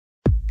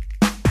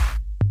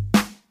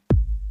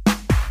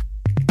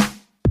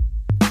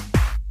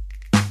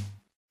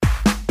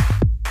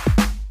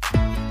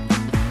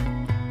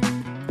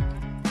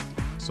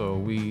So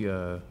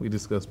we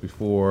discussed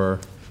before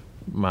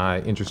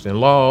my interest in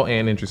law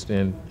and interest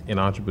in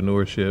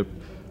entrepreneurship,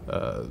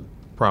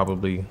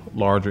 probably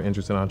larger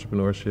interest in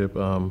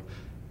entrepreneurship.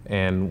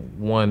 And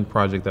one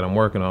project that I'm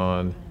working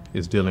on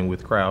is dealing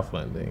with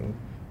crowdfunding.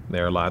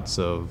 There are lots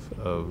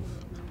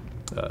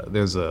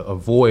there's a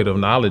void of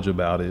knowledge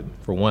about it,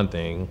 for one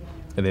thing,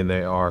 and then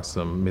there are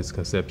some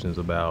misconceptions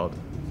about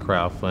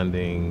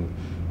crowdfunding,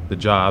 the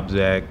Jobs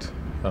Act,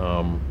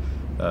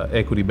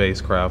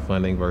 equity-based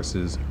crowdfunding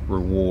versus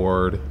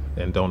reward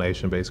and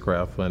donation-based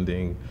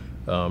crowdfunding.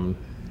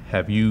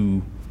 Have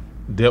you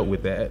dealt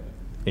with that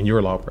in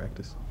your law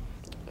practice?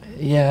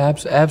 Yeah,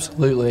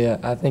 absolutely.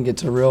 I think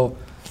it's a real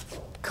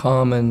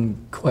common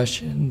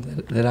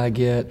question that I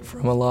get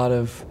from a lot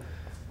of,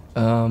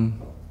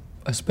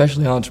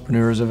 especially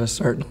entrepreneurs of a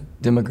certain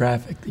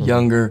demographic. The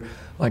younger,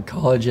 like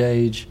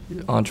college-age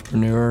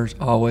entrepreneurs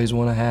always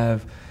want to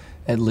have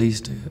at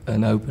least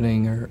an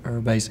opening or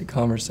a basic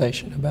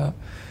conversation about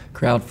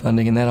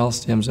crowdfunding, and that all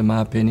stems, in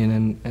my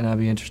opinion, and I'd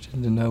be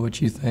interested to know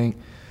what you think,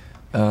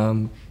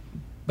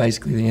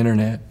 basically the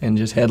internet and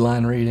just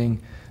headline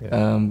reading,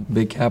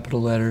 big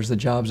capital letters, the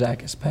Jobs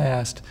Act is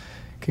passed,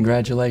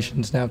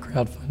 congratulations, now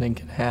crowdfunding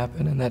can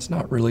happen, and that's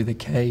not really the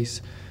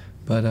case.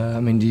 But I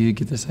mean, do you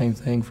get the same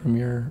thing from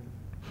your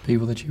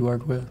people that you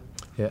work with?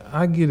 Yeah,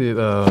 I get it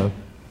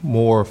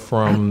more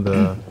from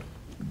the,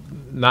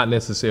 not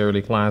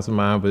necessarily clients of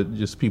mine, but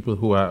just people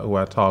who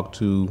I talk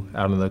to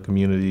out in the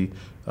community,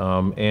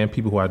 and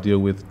people who I deal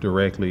with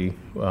directly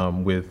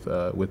with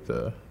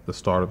the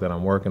startup that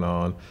I'm working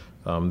on.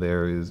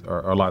 There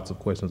are lots of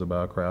questions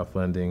about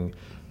crowdfunding,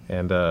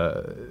 and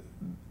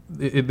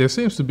there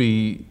seems to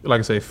be, like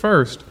I say,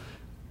 first,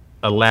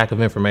 a lack of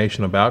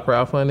information about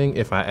crowdfunding.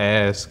 If I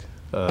ask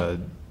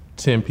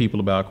 10 people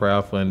about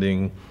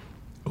crowdfunding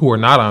who are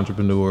not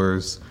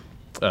entrepreneurs,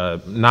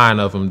 9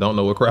 of them don't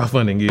know what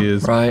crowdfunding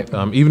is. Right.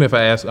 Even if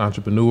I ask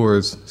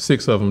entrepreneurs,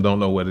 6 of them don't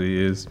know what it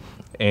is.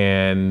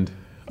 And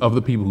of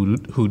the people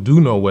who do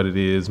know what it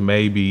is,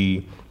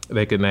 maybe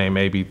they could name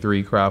maybe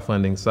 3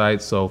 crowdfunding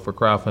sites. So for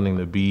crowdfunding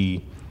to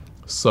be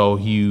so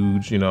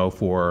huge,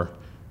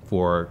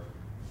 for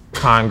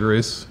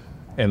Congress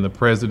and the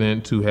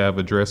president to have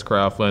addressed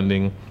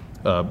crowdfunding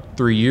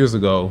 3 years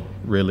ago,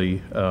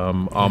 really,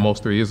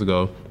 almost 3 years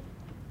ago,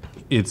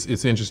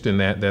 it's interesting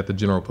that the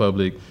general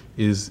public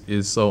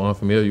is so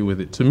unfamiliar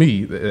with it. To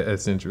me,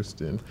 that's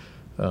interesting,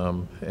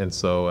 and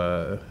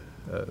so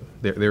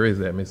there is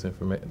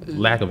that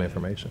lack of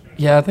information.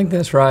 Yeah, I think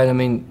that's right. I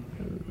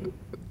mean,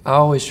 I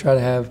always try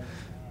to have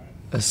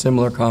a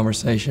similar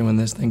conversation when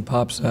this thing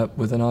pops up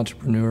with an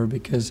entrepreneur,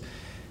 because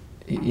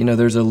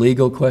there's a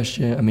legal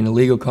question, a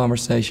legal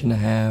conversation to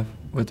have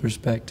with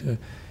respect to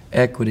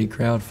equity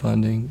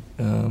crowdfunding,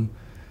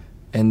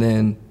 and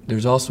then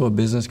there's also a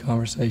business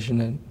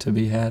conversation to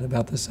be had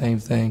about the same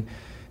thing.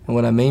 And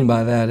what I mean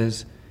by that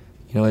is,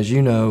 as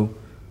you know,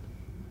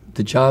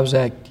 the Jobs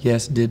Act,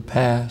 yes, did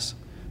pass,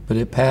 but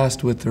it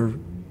passed with the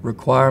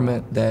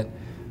requirement that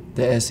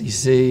the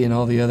SEC and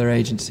all the other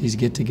agencies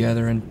get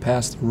together and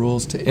pass the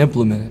rules to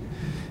implement it.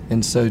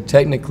 And so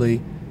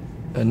technically,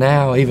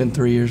 now, even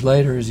 3 years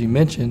later, as you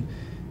mentioned,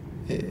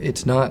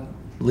 it's not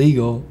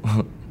legal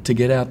to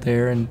get out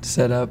there and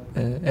set up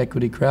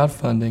equity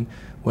crowdfunding,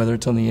 whether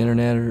it's on the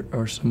internet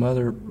or some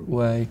other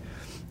way,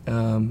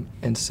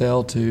 and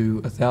sell to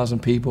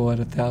 1,000 people at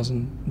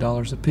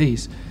 $1,000 a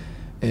piece.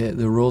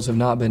 The rules have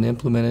not been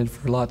implemented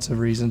for lots of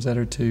reasons that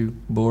are too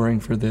boring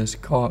for this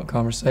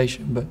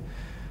conversation. But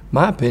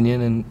my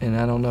opinion, and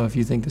I don't know if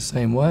you think the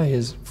same way,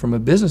 is from a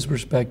business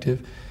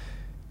perspective,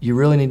 you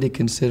really need to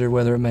consider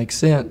whether it makes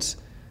sense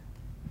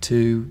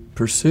to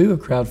pursue a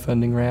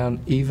crowdfunding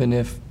round, even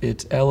if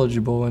it's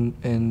eligible.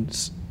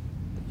 And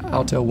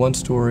I'll tell one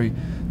story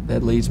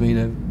that leads me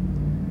to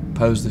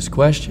pose this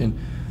question.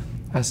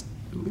 I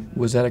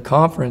was at a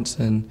conference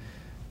and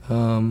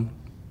on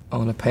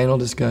a panel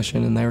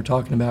discussion, and they were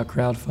talking about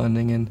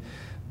crowdfunding, and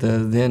the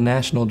then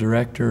national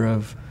director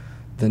of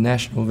the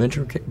National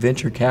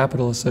Venture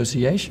Capital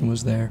Association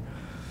was there.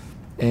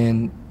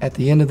 And at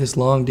the end of this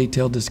long,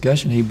 detailed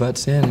discussion, he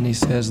butts in and he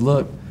says,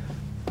 look,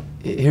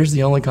 here's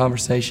the only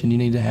conversation you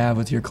need to have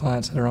with your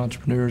clients that are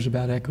entrepreneurs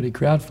about equity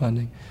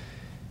crowdfunding.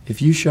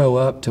 If you show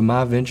up to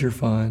my venture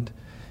fund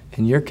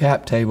and your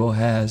cap table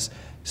has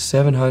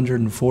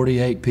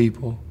 748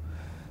 people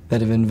that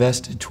have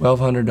invested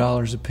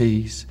 $1,200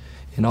 apiece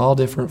in all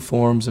different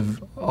forms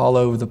of all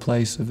over the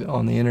place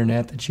on the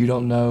internet that you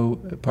don't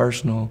know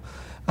personal,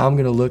 I'm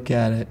going to look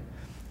at it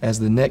as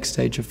the next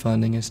stage of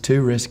funding is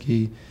too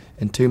risky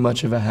and too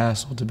much of a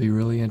hassle to be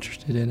really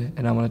interested in it.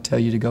 And I'm going to tell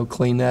you to go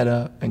clean that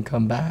up and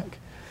come back.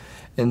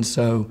 And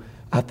so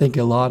I think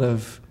a lot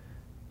of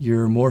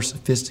your more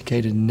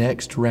sophisticated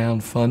next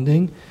round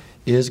funding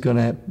is going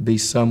to be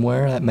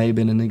somewhere. That may have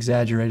been an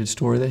exaggerated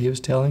story that he was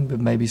telling, but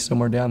maybe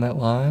somewhere down that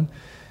line.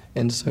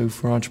 And so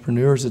for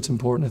entrepreneurs, it's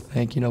important to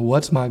think,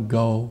 what's my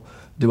goal?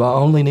 Do I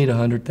only need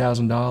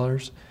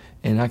 $100,000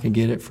 and I can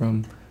get it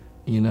from,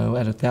 at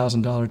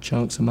 $1,000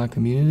 chunks in my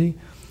community?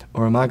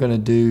 Or am I going to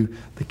do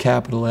the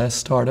capital S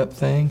startup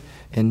thing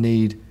and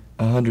need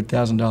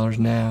 $100,000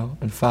 now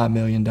and $5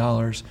 million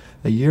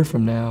a year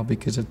from now,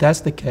 because if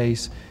that's the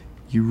case,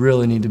 you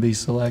really need to be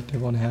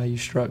selective on how you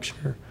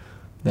structure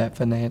that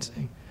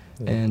financing.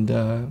 Yeah. And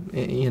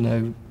you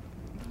know,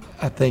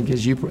 I think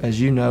as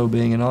you know,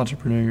 being an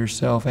entrepreneur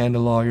yourself and a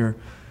lawyer,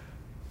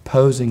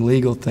 posing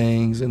legal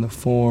things in the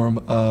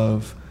form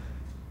of,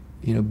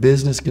 you know,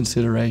 business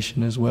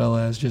consideration as well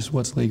as just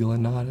what's legal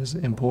and not is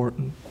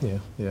important. Yeah,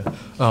 yeah.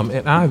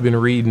 And I've been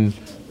reading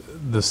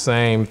the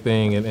same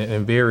thing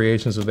and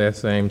variations of that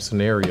same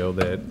scenario,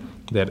 that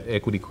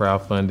equity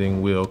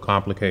crowdfunding will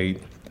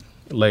complicate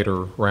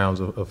later rounds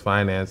of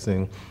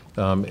financing.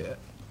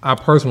 I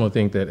personally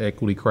think that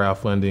equity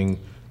crowdfunding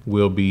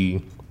will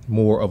be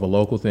more of a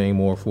local thing,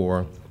 more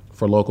for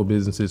local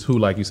businesses who,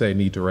 like you say,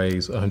 need to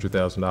raise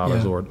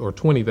 $100,000 Yeah. or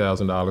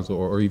 $20,000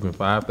 or even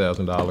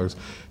 $5,000,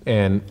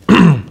 and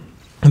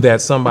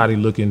that somebody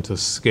looking to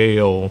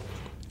scale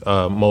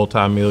a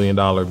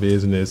multi-million-dollar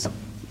business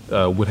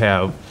would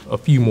have a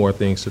few more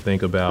things to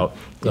think about.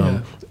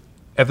 Yeah.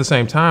 At the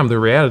same time, the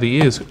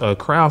reality is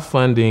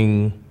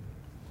crowdfunding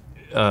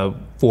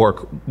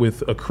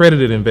with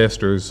accredited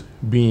investors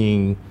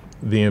being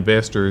the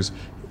investors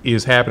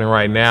is happening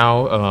right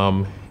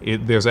now.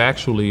 There's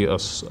actually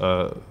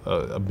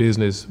a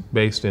business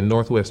based in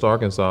Northwest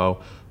Arkansas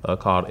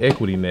called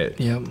EquityNet.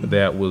 Yep.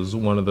 That was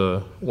one of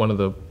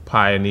the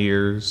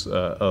pioneers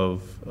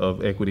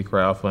of equity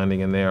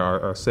crowdfunding, and there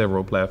are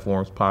several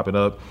platforms popping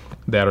up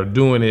that are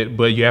doing it,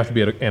 but you have to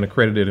be an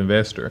accredited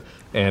investor.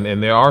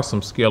 And there are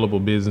some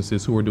scalable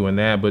businesses who are doing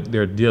that, but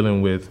they're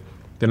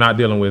not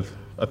dealing with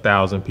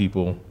 1,000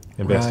 people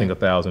investing Right.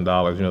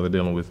 $1,000. You know, they're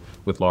dealing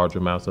with large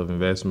amounts of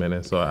investment.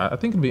 And so I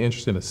think it'd be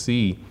interesting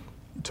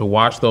to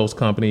watch those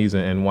companies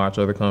and watch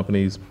other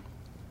companies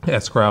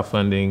as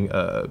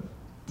crowdfunding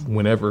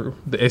whenever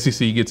the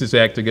SEC gets its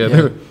act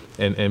together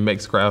and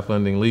makes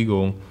crowdfunding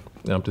legal,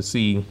 to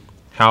see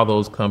how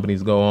those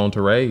companies go on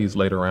to raise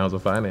later rounds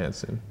of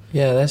financing.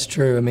 Yeah, that's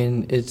true. I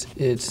mean,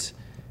 it's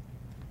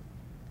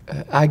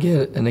I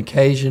get an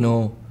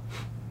occasional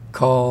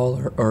call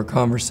or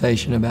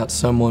conversation about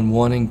someone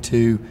wanting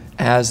to,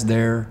 as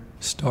their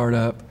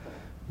startup,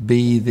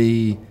 be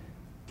the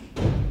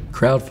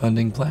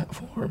crowdfunding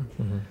platform.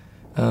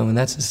 And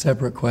that's a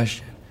separate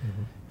question.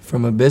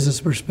 From a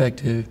business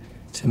perspective,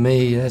 to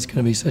me, that's going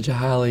to be such a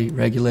highly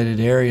regulated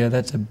area.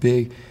 That's a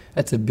big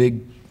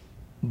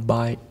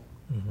bite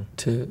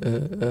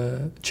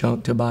to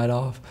chunk to bite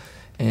off,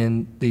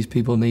 and these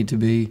people need to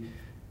be,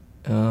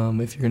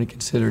 if you're going to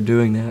consider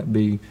doing that,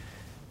 be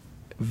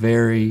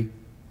very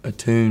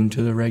attuned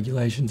to the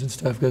regulations and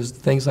stuff, because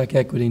things like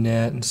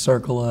EquityNet and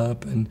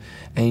CircleUp and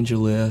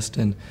AngelList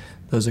and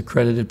those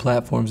accredited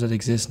platforms that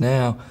exist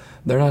now,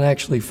 they're not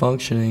actually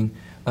functioning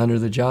under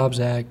the Jobs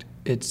Act.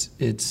 It's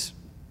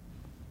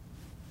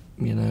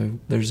you know,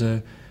 there's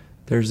a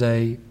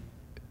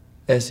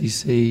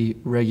SEC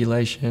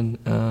regulation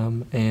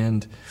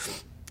and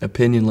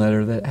opinion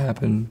letter that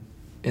happened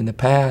in the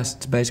past.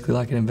 It's basically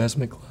like an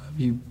investment club.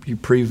 You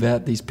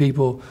pre-vet these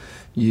people.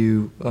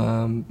 You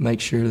make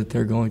sure that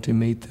they're going to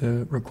meet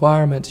the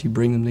requirements. You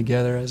bring them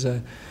together as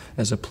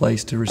a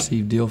place to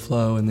receive deal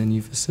flow, and then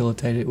you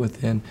facilitate it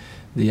within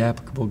the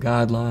applicable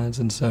guidelines.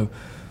 And so,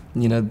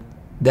 you know,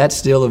 that's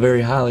still a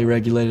very highly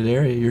regulated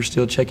area. You're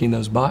still checking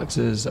those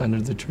boxes under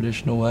the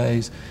traditional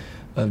ways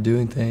of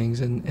doing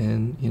things,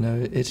 and you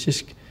know, it's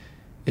just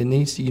you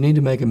need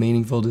to make a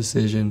meaningful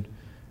decision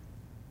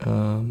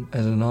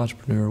as an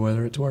entrepreneur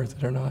whether it's worth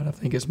it or not. I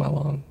think it's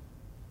my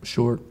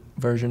short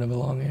version of a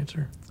long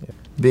answer. Yeah.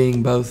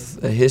 Being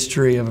both a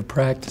history of a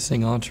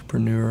practicing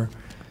entrepreneur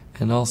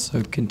and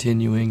also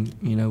continuing,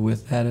 you know,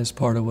 with that as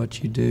part of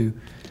what you do,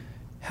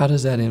 how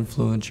does that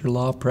influence your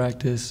law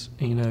practice,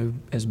 you know,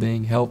 as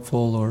being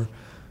helpful or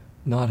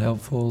not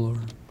helpful? Or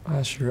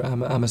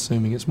I'm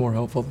assuming it's more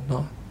helpful than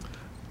not.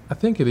 I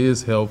think it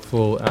is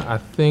helpful. I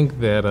think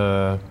that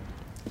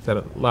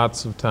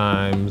lots of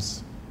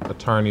times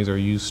attorneys are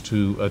used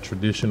to a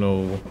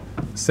traditional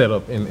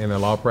setup in their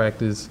law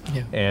practice,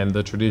 Yeah. and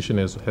the tradition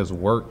has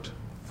worked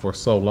for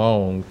so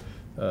long,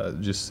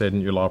 just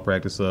setting your law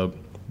practice up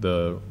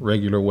the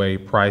regular way,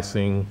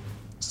 pricing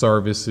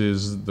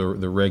services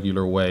the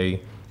regular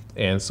way.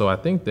 And so I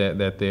think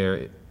that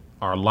there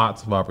are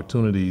lots of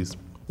opportunities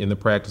in the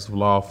practice of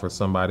law for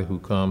somebody who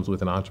comes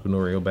with an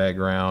entrepreneurial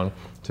background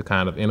to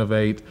kind of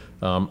innovate.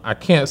 I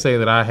can't say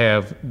that I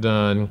have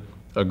done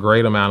a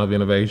great amount of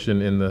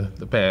innovation in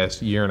the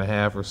past year and a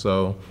half or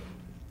so,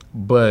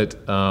 but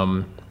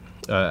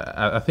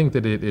I think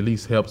that it at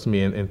least helps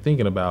me in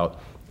thinking about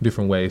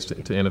different ways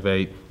to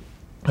innovate.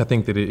 I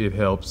think that it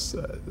helps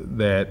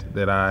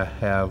that I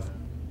have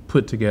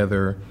put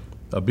together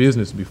a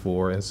business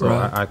before, and so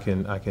Right.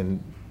 I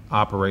can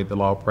operate the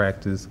law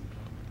practice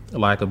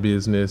like a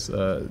business.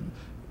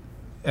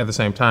 At the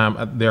same time,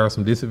 there are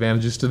some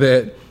disadvantages to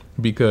that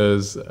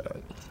because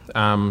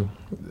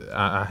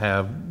I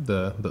have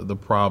the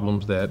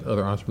problems that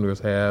other entrepreneurs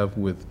have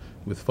with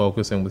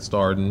focus and with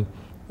starting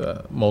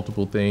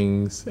multiple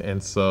things,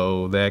 and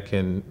so that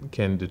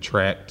can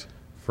detract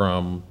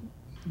from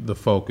the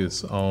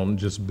focus on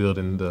just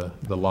building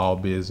the law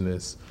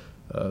business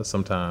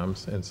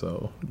sometimes, and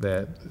so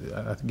that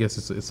I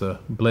guess it's a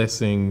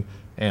blessing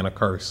and a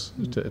curse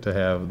to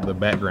have the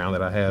background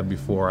that I had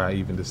before I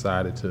even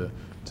decided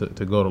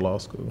to go to law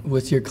school.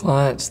 With your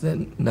clients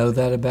that know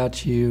that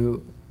about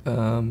you,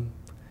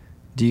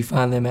 do you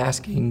find them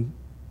asking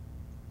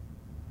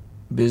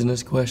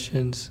business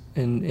questions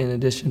in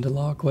addition to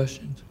law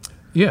questions?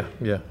 Yeah,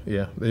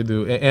 they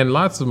do. And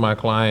lots of my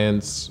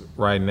clients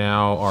right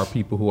now are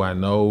people who I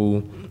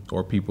know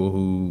or people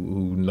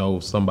who know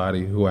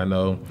somebody who I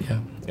know. Yeah.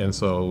 And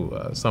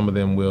so some of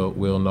them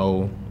will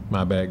know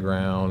my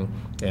background,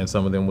 and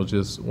some of them will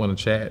just want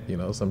to chat,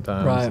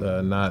 sometimes,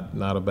 right.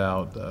 Not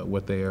about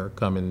what they are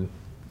coming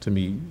to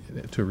me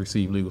to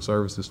receive legal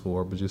services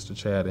for, but just to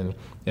chat,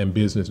 and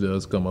business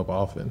does come up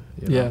often.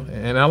 Yeah.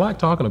 And I like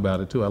talking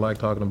about it too. I like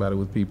talking about it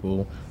with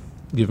people,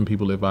 giving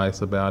people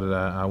advice about it.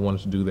 I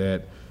wanted to do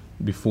that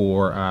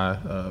before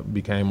I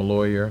became a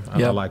lawyer.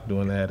 I like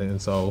doing that,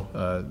 and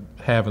so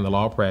having the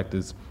law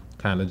practice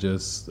kind of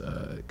just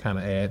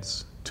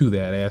adds to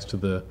that, adds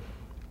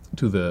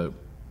to the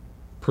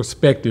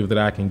perspective that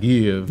I can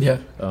give. Yeah.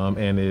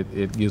 And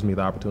it gives me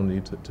the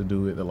opportunity to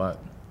do it a lot.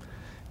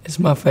 It's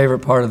my favorite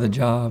part of the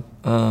job.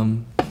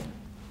 Any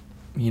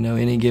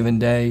given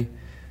day,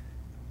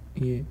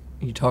 you're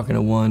talking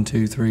to 1,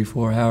 2, 3,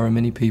 4, however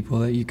many people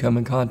that you come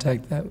in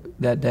contact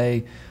that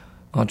day,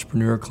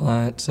 entrepreneur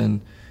clients,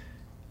 and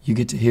you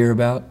get to hear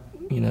about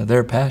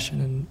their passion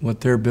and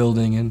what they're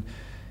building, and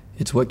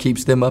it's what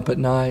keeps them up at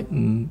night,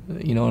 and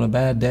on a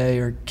bad day,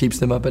 or keeps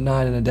them up at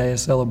night in a day of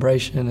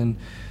celebration,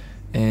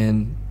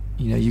 and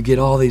you get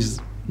all these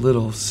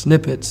little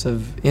snippets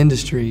of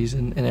industries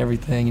and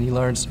everything, and you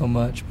learn so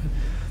much. But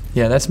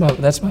yeah, that's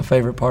my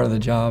favorite part of the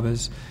job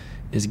is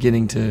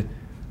getting to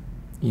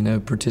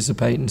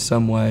participate in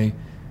some way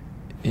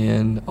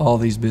in all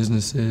these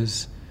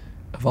businesses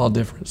of all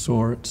different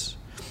sorts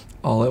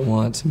all at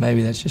once. And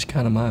maybe that's just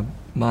kind of my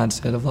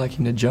mindset of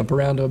liking to jump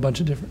around to a bunch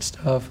of different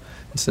stuff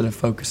instead of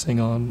focusing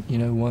on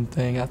one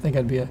thing. I think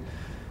I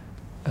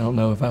don't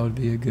know if I would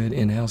be a good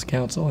in-house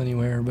counsel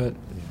anywhere, but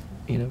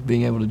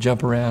being able to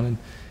jump around and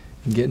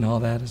getting all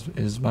that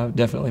is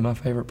definitely my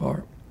favorite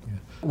part. Yeah.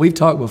 We've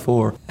talked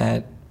before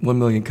at 1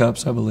 Million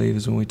Cups, I believe,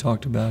 is when we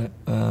talked about it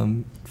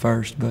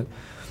first, but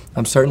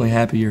I'm certainly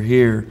happy you're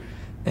here,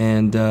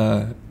 and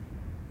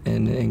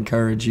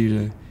encourage you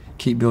to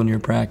keep building your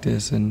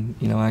practice, and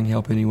I can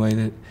help any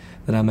way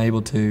that I'm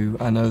able to.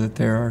 I know that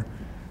there are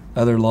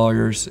other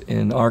lawyers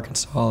in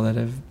Arkansas that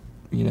have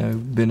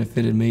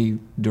benefited me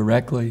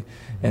directly,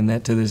 and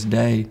that to this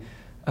day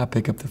I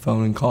pick up the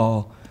phone and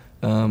call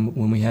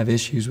when we have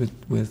issues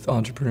with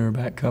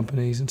entrepreneur-backed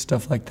companies and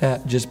stuff like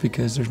that, just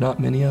because there's not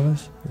many of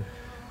us,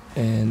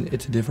 and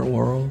it's a different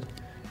world,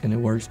 and it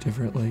works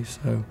differently.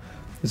 So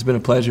it's been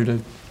a pleasure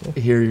to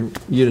hear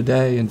you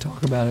today and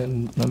talk about it,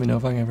 and let me know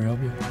if I can ever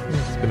help you.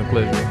 It's been a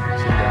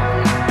pleasure.